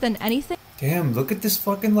worse than anything. Damn, look at this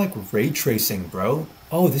fucking like ray tracing, bro.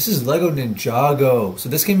 Oh, this is Lego Ninjago. So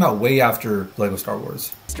this came out way after Lego Star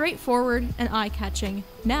Wars. Straightforward and eye-catching.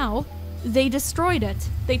 Now, they destroyed it.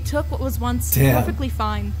 They took what was once perfectly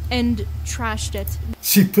fine and trashed it.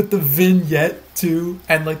 She put the vignette too,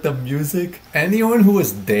 and like the music. Anyone who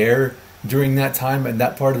was there during that time and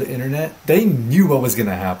that part of the internet, they knew what was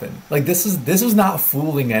gonna happen. Like this was not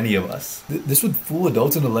fooling any of us. This would fool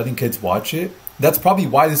adults into letting kids watch it. That's probably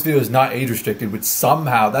why this video is not age restricted, which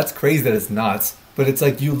somehow, that's crazy that it's not. But it's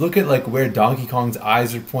like, you look at like where Donkey Kong's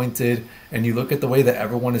eyes are pointed, and you look at the way that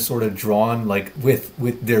everyone is sort of drawn, like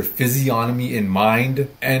with their physiognomy in mind,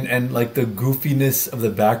 and like the goofiness of the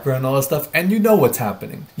background and all that stuff, and you know what's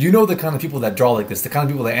happening. You know the kind of people that draw like this, the kind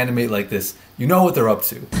of people that animate like this, you know what they're up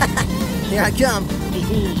to. Here I come.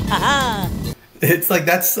 It's like,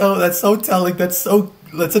 that's so telling, that's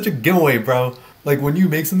such a giveaway, bro. Like when you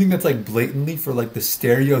make something that's like blatantly for like the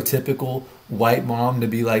stereotypical white mom to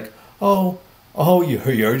be like, oh,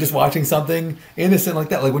 you're just watching something innocent like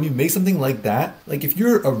that. Like when you make something like that, like if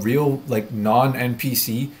you're a real like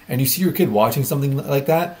non-NPC and you see your kid watching something like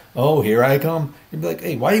that, oh, here I come. You'd be like,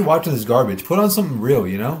 hey, why are you watching this garbage? Put on something real,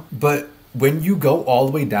 you know? But when you go all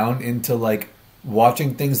the way down into like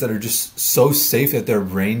watching things that are just so safe that they're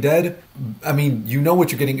brain dead, I mean, you know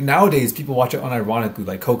what you're getting. Nowadays, people watch it unironically,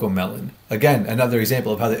 like Coco Melon. Again, another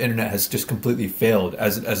example of how the internet has just completely failed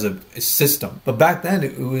as a system. But back then,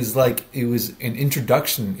 it was an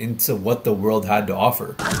introduction into what the world had to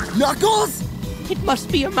offer. Knuckles? It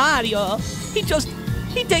must be a Mario. He takes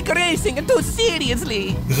racing too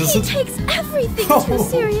seriously. He takes everything too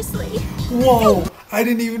seriously. Whoa, I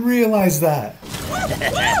didn't even realize that.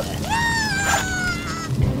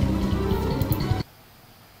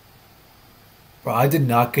 Bro, I did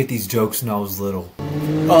not get these jokes when I was little.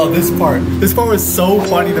 Oh, this part was so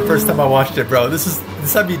funny the first time I watched it, bro. This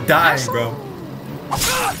had me dying, bro.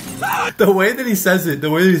 The way that he says it,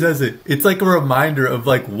 it's like a reminder of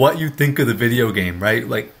like what you think of the video game, right?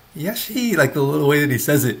 Like, Yashi, like the little way that he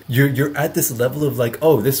says it. You're at this level of like,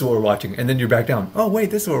 oh, this is what we're watching, and then you're back down. Oh wait,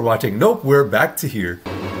 this is what we're watching. Nope, we're back to here.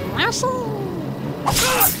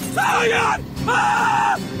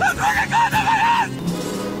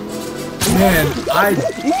 Man,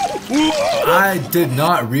 I did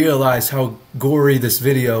not realize how gory this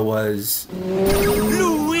video was.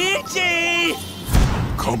 Luigi!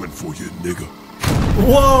 Coming for you, nigga.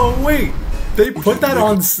 Whoa, wait. They put that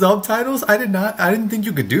on subtitles? I didn't think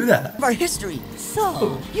you could do that. Our history.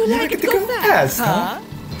 So, you like it to go fast, huh?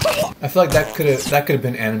 I feel like that could have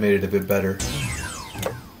been animated a bit better.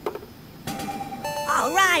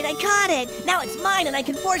 All right, I caught it. Now it's mine, and I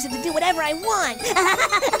can force it to do whatever I want.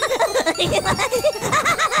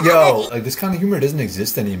 Yo, like this kind of humor doesn't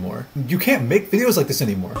exist anymore. You can't make videos like this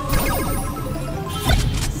anymore.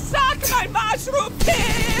 Suck my mushroom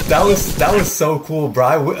tip! That was so cool,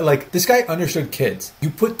 bro. Like this guy understood kids. You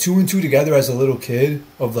put 2 and 2 together as a little kid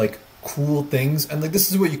of like, cool things, and like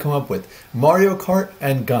this is what you come up with: Mario Kart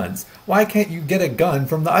and guns. Why can't you get a gun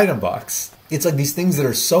from the item box? It's like these things that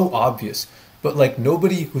are so obvious, but like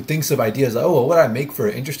nobody who thinks of ideas like, oh, well, what would I make for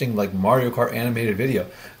an interesting like Mario Kart animated video?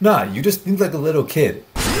 Nah, you just think like a little kid.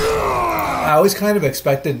 I always kind of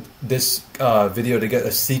expected this video to get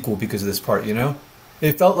a sequel because of this part, you know?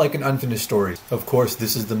 It felt like an unfinished story. Of course,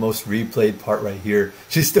 this is the most replayed part right here.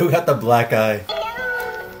 She's still got the black eye.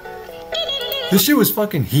 This shit was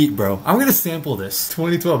fucking heat, bro. I'm gonna sample this.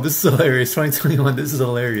 2012, this is hilarious. 2021, this is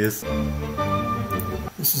hilarious.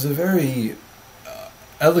 This is a very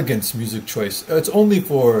elegant music choice. It's only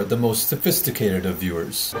for the most sophisticated of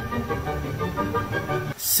viewers.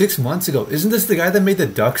 6 months ago. Isn't this the guy that made the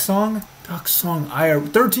Duck song? Duck song,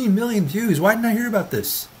 13 million views. Why didn't I hear about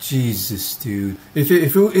this? Jesus, dude. If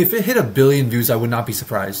it hit 1 billion views, I would not be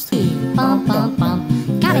surprised.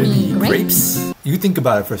 Gotta be grapes. You think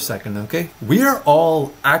about it for a second, okay? We are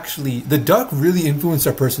all actually, the Duck really influenced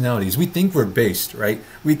our personalities. We think we're based, right?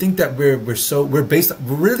 We think that we're based,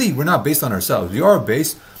 we're not based on ourselves. We are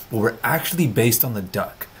based, but we're actually based on the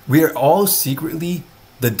Duck. We are all secretly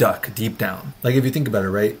the Duck deep down. Like if you think about it,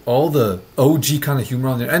 right? All the OG kind of humor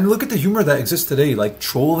on there, and look at the humor that exists today, like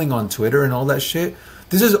trolling on Twitter and all that shit.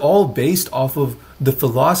 This is all based off of the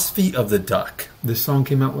philosophy of the Duck. This song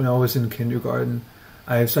came out when I was in kindergarten.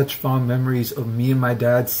 I have such fond memories of me and my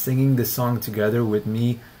dad singing this song together, with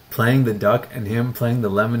me playing the Duck and him playing the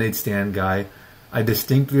lemonade stand guy. I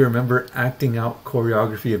distinctly remember acting out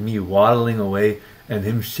choreography of me waddling away and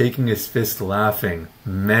him shaking his fist laughing.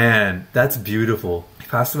 Man, that's beautiful. He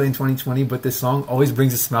passed away in 2020, but this song always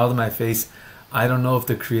brings a smile to my face. I don't know if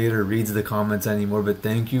the creator reads the comments anymore, but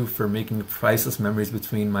thank you for making priceless memories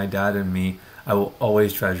between my dad and me. I will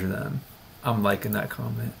always treasure them. I'm liking that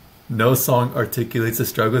comment. No song articulates the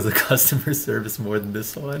struggles of customer service more than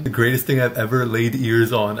this one. The greatest thing I've ever laid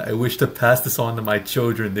ears on. I wish to pass this on to my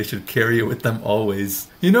children. They should carry it with them always.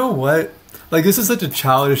 You know what? Like, this is such a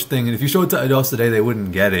childish thing, and if you show it to adults today, they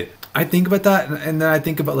wouldn't get it. I think about that, and then I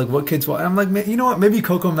think about like what kids want. And I'm like, you know what? Maybe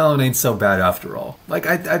Coco Melon ain't so bad after all. Like,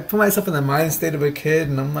 I put myself in the mind state of a kid,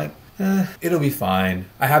 and I'm like, it'll be fine.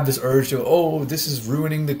 I have this urge to, oh, this is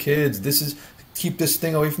ruining the kids. This is, keep this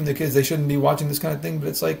thing away from the kids. They shouldn't be watching this kind of thing. But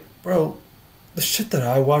it's like, bro, the shit that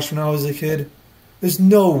I watched when I was a kid, there's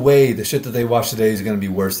no way the shit that they watch today is going to be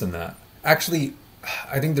worse than that. Actually,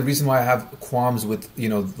 I think the reason why I have qualms with, you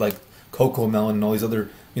know, like Coco Melon and all these other,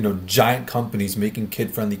 you know, giant companies making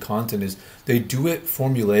kid-friendly content is they do it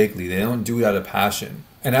formulaically. They don't do it out of passion.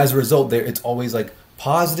 And as a result, it's always like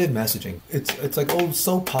positive messaging. It's like, oh,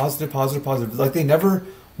 so positive. Like they never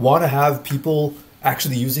want to have people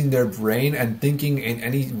actually using their brain and thinking in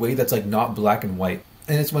any way that's like not black and white.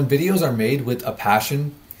 And it's when videos are made with a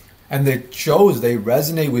passion and they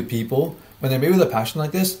resonate with people, when they're made with a passion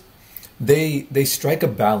like this, they strike a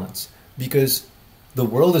balance, because the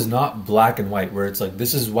world is not black and white where it's like,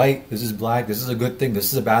 this is white, this is black, this is a good thing,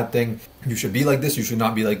 this is a bad thing, you should be like this, you should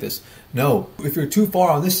not be like this. No, if you're too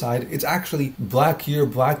far on this side, it's actually black here,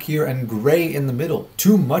 and gray in the middle.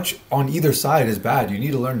 Too much on either side is bad. You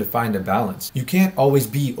need to learn to find a balance. You can't always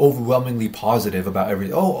be overwhelmingly positive about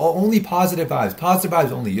everything. Oh, only positive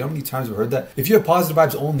vibes only. You know how many times I've heard that? If you have positive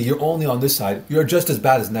vibes only, you're only on this side, you're just as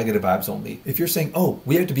bad as negative vibes only. If you're saying, oh,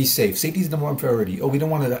 we have to be safe, safety is the number one priority, oh, we don't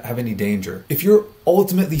want to have any danger. If you're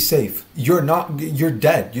ultimately safe, you're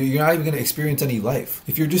dead. You're not even going to experience any life.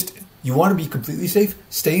 If you want to be completely safe,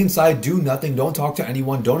 stay inside, do nothing, don't talk to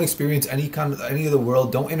anyone, don't experience any of the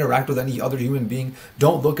world, don't interact with any other human being,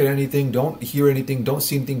 don't look at anything, don't hear anything, don't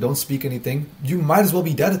see anything, don't speak anything. You might as well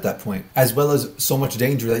be dead at that point, as well as so much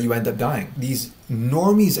danger that you end up dying. These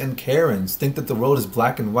normies and Karens think that the world is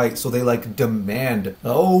black and white, so they like demand,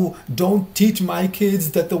 oh, don't teach my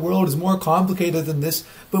kids that the world is more complicated than this.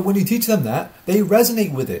 But when you teach them that, they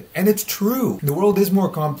resonate with it, and it's true. The world is more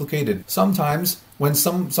complicated. Sometimes when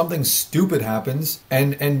something stupid happens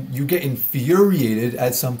and you get infuriated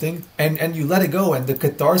at something and you let it go and the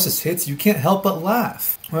catharsis hits, you can't help but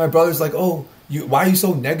laugh. My brother's like, oh, why are you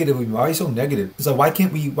so negative with me? Why are you so negative? It's like, why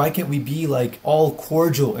can't we be like all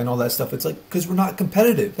cordial and all that stuff? It's like, because we're not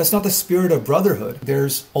competitive. That's not the spirit of brotherhood.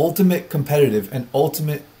 There's ultimate competitive and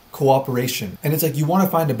ultimate cooperation. And it's like, you want to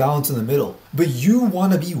find a balance in the middle. but you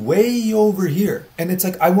want to be way over here. And it's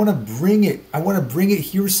like, I want to bring it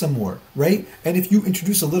here some more, right? And if you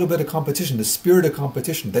introduce a little bit of competition, the spirit of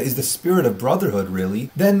competition, that is the spirit of brotherhood, really,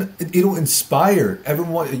 then it'll inspire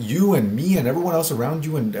everyone, you and me and everyone else around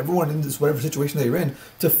you and everyone in this whatever situation that you're in,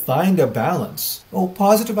 to find a balance. Oh,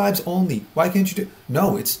 positive vibes only. Why can't you do?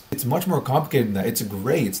 No, it's much more complicated than that. It's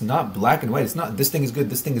gray. It's not black and white. It's not this thing is good,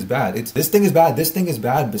 this thing is bad. It's this thing is bad, this thing is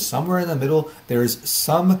bad, but somewhere in the middle there's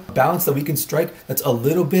some balance that we can strike that's a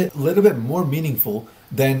little bit more meaningful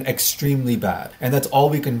than extremely bad. And that's all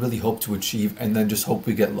we can really hope to achieve, and then just hope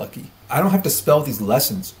we get lucky. I don't have to spell these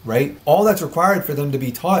lessons, right? All that's required for them to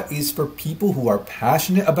be taught is for people who are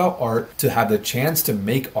passionate about art to have the chance to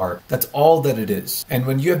make art. That's all that it is. And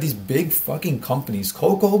when you have these big fucking companies,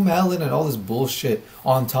 Coco Melon and all this bullshit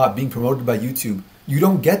on top being promoted by YouTube, you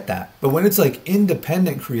don't get that. But when it's like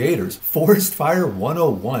independent creators, Forest Fire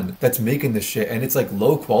 101 that's making this shit, and it's like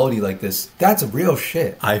low quality like this, that's real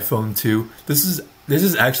shit. iPhone 2. This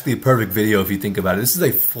is actually a perfect video if you think about it. This is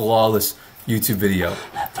a flawless YouTube video.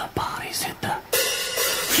 Let the bodies hit the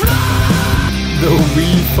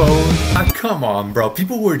Wii phone. Come on, bro.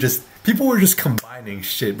 People were just combining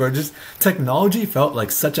shit, bro. Just technology felt like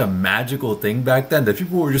such a magical thing back then that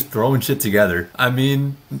people were just throwing shit together. I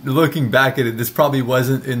mean, looking back at it, this probably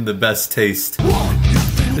wasn't in the best taste.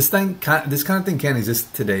 This kind of thing can't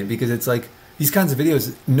exist today because it's like these kinds of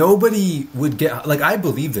videos, nobody would get, like, I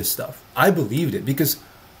believe this stuff. I believed it because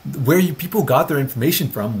where people got their information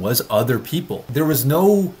from was other people. There was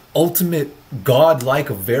no ultimate godlike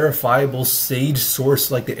verifiable sage source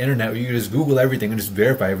like the internet where you could just Google everything and just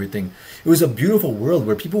verify everything. It was a beautiful world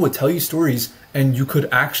where people would tell you stories and you could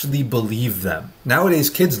actually believe them. Nowadays,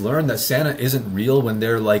 kids learn that Santa isn't real when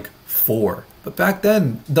they're like 4. But back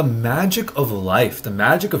then, the magic of life, the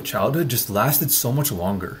magic of childhood just lasted so much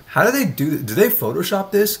longer. How do they do this? Do they Photoshop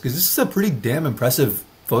this? Because this is a pretty damn impressive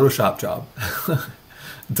Photoshop job.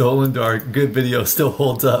 Dull and Dark, good video, still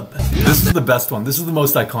holds up. This is the best one. This is the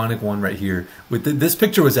most iconic one right here. This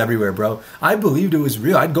picture was everywhere, bro. I believed it was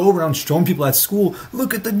real. I'd go around showing people at school,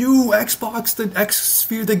 look at the new Xbox, the X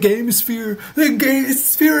Sphere, the Game Sphere, it's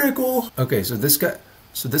spherical. Okay, so this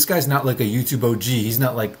guy's not like a YouTube OG. He's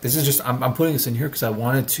not like, this is just, I'm putting this in here because I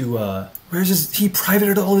wanted to, where's his, he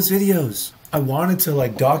privated all his videos. I wanted to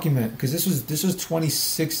like document, because this was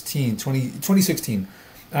 2016.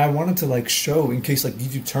 I wanted to like show in case like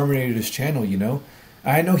YouTube terminated his channel, you know?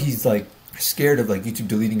 I know he's like scared of like YouTube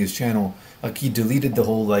deleting his channel. Like he deleted the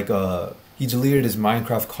whole like he deleted his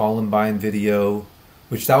Minecraft Columbine video,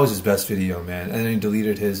 which that was his best video, man. And then he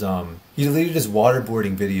deleted his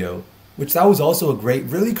waterboarding video, which that was also a great,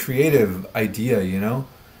 really creative idea, you know?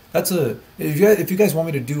 That's a, if you guys want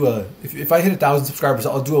me to do if I hit 1,000 subscribers,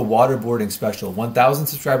 I'll do a waterboarding special. 1,000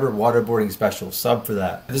 subscriber waterboarding special. Sub for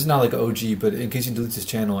that. This is not like an OG, but in case he deletes his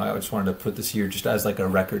channel, I just wanted to put this here just as like a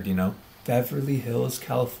record, you know? Beverly Hills,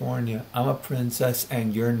 California. I'm a princess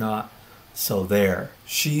and you're not. So there.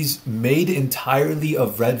 She's made entirely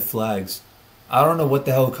of red flags. I don't know what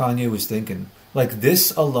the hell Kanye was thinking. Like,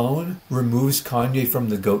 this alone removes Kanye from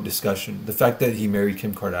the GOAT discussion. The fact that he married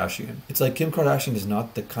Kim Kardashian. It's like, Kim Kardashian is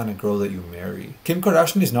not the kind of girl that you marry. Kim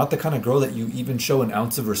Kardashian is not the kind of girl that you even show an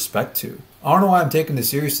ounce of respect to. I don't know why I'm taking this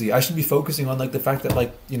seriously. I should be focusing on, like, the fact that,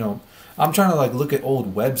 like, you know, I'm trying to, like, look at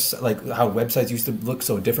old websites, like, how websites used to look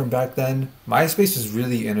so different back then. MySpace is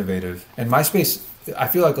really innovative. And MySpace, I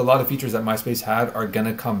feel like a lot of features that MySpace had are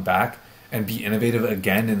gonna come back and be innovative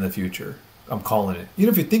again in the future. I'm calling it. You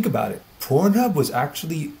know, if you think about it, Pornhub was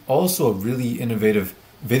actually also a really innovative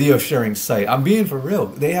video sharing site. I'm being for real.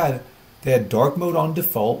 They had dark mode on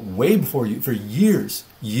default way before for years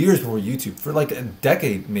before YouTube, for like a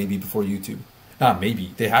decade maybe before YouTube. Not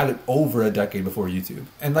maybe, they had it over a decade before YouTube.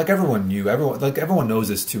 And like everyone knows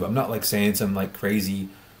this too. I'm not like saying some like crazy,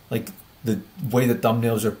 like the way that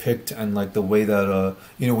thumbnails are picked and like the way that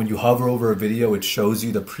you know, when you hover over a video it shows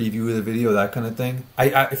you the preview of the video, that kind of thing.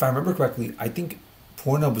 I if I remember correctly, I think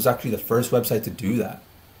Pornhub was actually the first website to do that.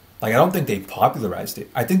 Like, I don't think they popularized it.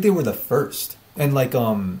 I think they were the first. And like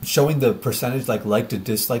showing the percentage, like to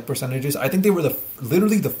dislike percentages, I think they were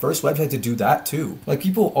literally the first website to do that too. Like,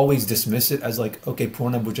 people always dismiss it as like, okay,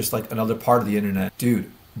 Pornhub was just like another part of the internet. Dude,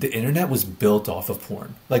 the internet was built off of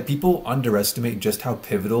porn. Like, people underestimate just how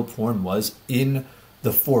pivotal porn was in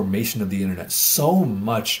the formation of the internet. So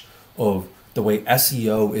much of the way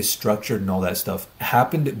SEO is structured and all that stuff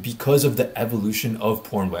happened because of the evolution of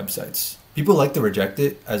porn websites. People like to reject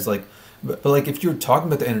it as like, but like, if you're talking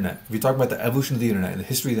about the internet, if you're talking about the evolution of the internet and the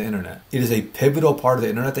history of the internet, it is a pivotal part of the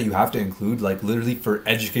internet that you have to include, like literally for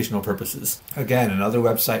educational purposes. Again, another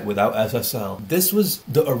website without SSL. This was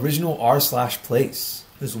the original r/place.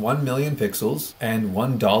 There's 1 million pixels and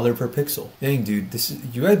 $1 per pixel. Dang, dude,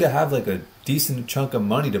 you had to have like a decent chunk of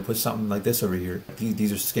money to put something like this over here.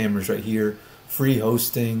 These are scammers right here. Free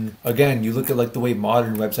hosting. Again, you look at like the way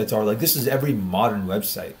modern websites are. Like this is every modern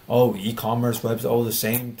website. Oh, e-commerce website. Oh, the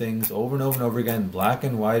same things over and over and over again, black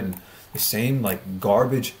and white, and the same like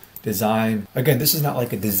garbage design. Again, this is not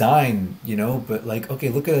like a design, you know, but like, okay,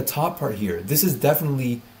 look at the top part here. This is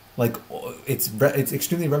definitely like, it's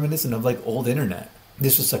extremely reminiscent of like old internet.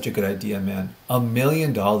 This was such a good idea, man. $1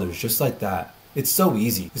 million, just like that. It's so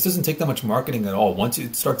easy. This doesn't take that much marketing at all. Once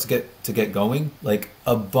it starts to get going, like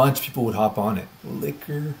a bunch of people would hop on it.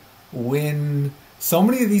 Liquor, win. So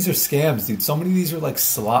many of these are scams, dude. So many of these are like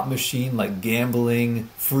slot machine, like gambling,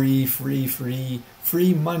 free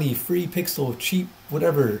money, free pixel, cheap,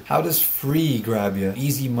 whatever. How does free grab you?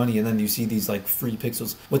 Easy money, and then you see these like free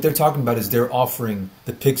pixels. What they're talking about is they're offering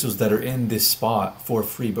the pixels that are in this spot for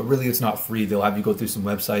free, but really it's not free. They'll have you go through some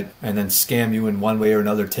website and then scam you in one way or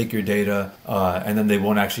another, take your data, and then they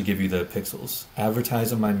won't actually give you the pixels.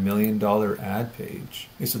 Advertise on my $1 million ad page.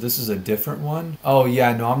 Okay, so this is a different one. Oh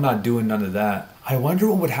yeah, no, I'm not doing none of that. I wonder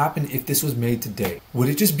what would happen if this was made today. Would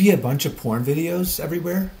it just be a bunch of porn videos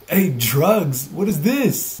everywhere? Hey, drugs, what is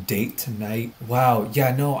this? Date tonight. Wow,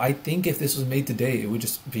 yeah, no, I think if this was made today, it would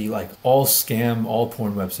just be like all scam, all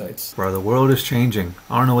porn websites. Bro, the world is changing.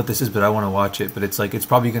 I don't know what this is, but I want to watch it. But it's like, it's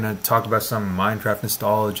probably going to talk about some Minecraft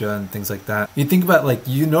nostalgia and things like that. You think about like,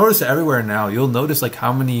 you notice it everywhere now. You'll notice like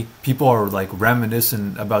how many people are like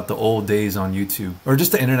reminiscent about the old days on YouTube. Or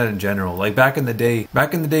just the internet in general. Like back in the day,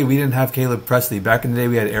 we didn't have Caleb Presley. Back in the day,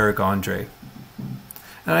 we had Eric Andre.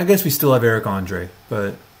 And I guess we still have Eric Andre,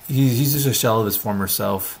 but he's just a shell of his former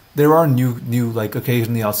self. There are new like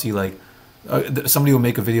occasionally I'll see like somebody will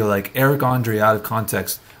make a video like Eric Andre out of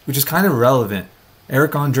context, which is kind of irrelevant.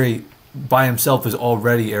 Eric Andre by himself is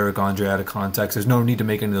already Eric Andre out of context. There's no need to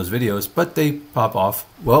make any of those videos, but they pop off.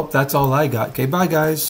 Well, that's all I got. Okay, bye guys.